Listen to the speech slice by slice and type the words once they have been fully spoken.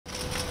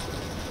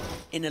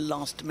In a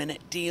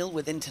last-minute deal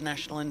with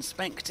international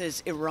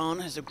inspectors, Iran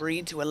has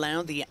agreed to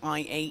allow the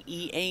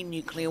IAEA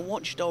nuclear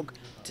watchdog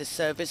to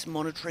service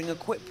monitoring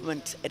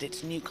equipment at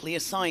its nuclear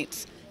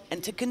sites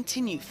and to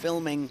continue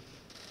filming.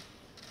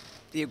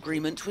 The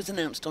agreement was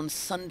announced on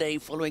Sunday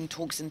following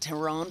talks in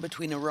Tehran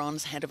between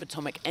Iran's head of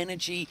atomic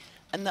energy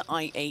and the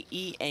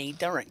IAEA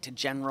Director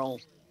General.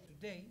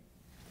 Today,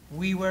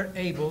 we were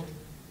able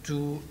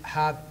to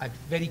have a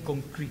very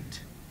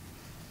concrete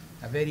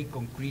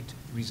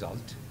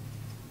result,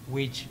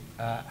 which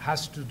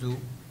has to do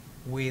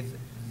with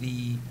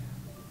the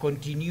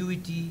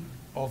continuity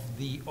of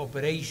the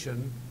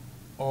operation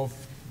of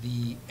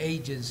the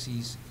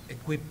agency's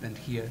equipment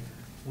here,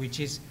 which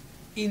is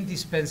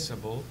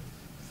indispensable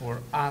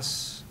for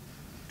us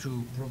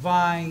to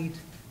provide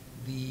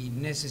the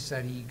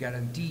necessary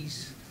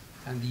guarantees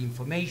and the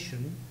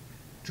information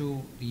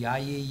to the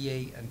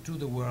IAEA and to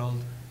the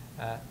world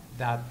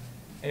that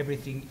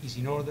everything is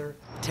in order.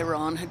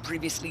 Tehran had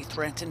previously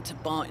threatened to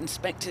bar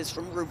inspectors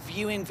from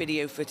reviewing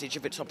video footage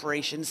of its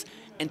operations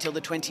until the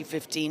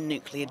 2015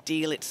 nuclear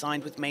deal it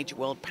signed with major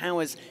world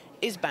powers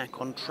is back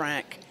on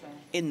track.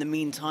 In the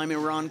meantime,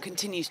 Iran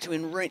continues to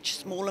enrich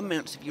small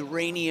amounts of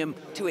uranium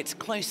to its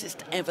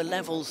closest ever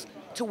levels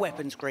to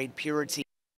weapons-grade purity.